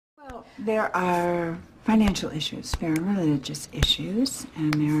Well, there are financial issues, very religious issues,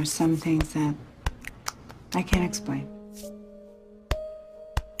 and there are some things that I can't explain.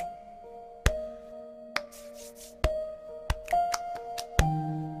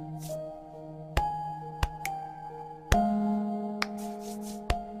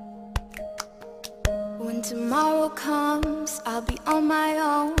 When tomorrow comes, I'll be on my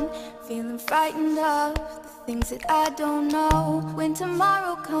own, feeling frightened of the things that I don't know. When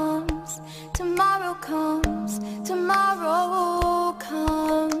tomorrow comes, tomorrow comes, tomorrow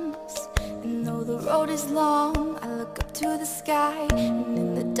comes. And though the road is long, I look up to the sky, and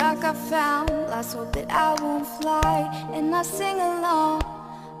in the dark I found lost hope that I won't fly. And I sing along,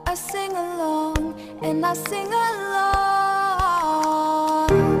 I sing along, and I sing along.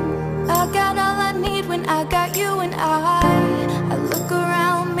 I got all I need when I got you and I look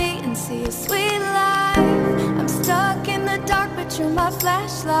around me and see a sweet life. I'm stuck in the dark, but you're my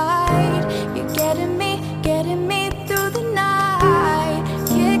flashlight. You're getting me through the night.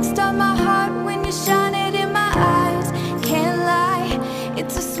 Kickstart my heart when you shine it in my eyes. Can't lie,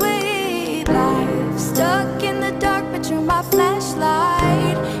 it's a sweet life. Stuck in the dark, but you're my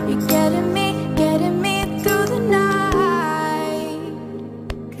flashlight. You're getting me through the night.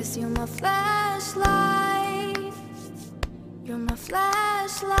 'Cause you're my flashlight. You're my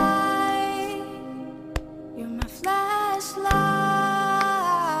flashlight. You're my flashlight.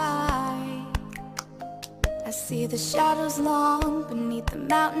 I see the shadows long beneath the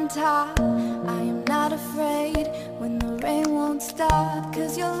mountaintop. I am not afraid when the rain won't stop.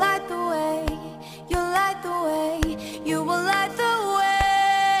 'Cause you'll light the way. You'll light the way. You will light the way.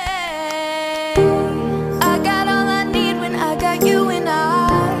 I got all I need when I got you and I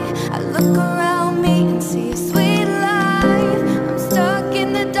look around me and see a sweet life. I'm stuck in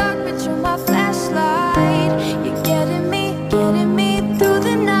the dark, but you're my flashlight. You're getting me through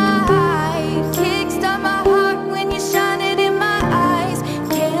the night. Kickstart my heart when you shine it in my eyes.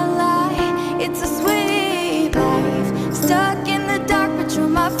 Can't lie, it's a sweet life. Stuck in the dark, but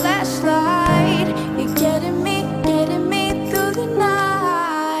you're my flashlight. You're getting me through the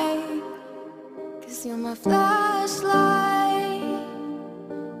night. 'Cause you're my flashlight.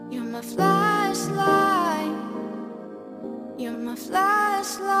 You're my flashlight. You're my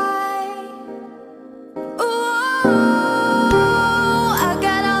flashlight. Ooh, I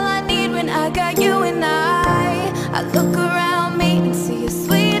got all I need when I got you and I look around me and see a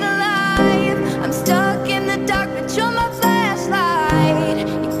sweet life. I'm stuck in the dark, but you're my flashlight.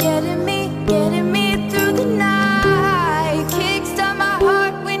 You're getting me through the night. Kickstart my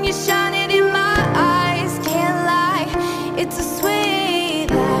heart when you shine it in my eyes. Can't lie, it's a sweet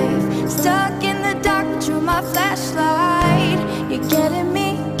life. Stuck in the dark, but you're my flashlight. You're getting me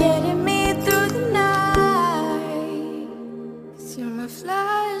through the night. 'Cause you're my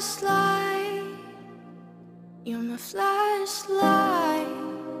flashlight. You're my flashlight.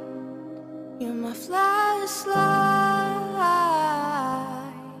 You're my flashlight.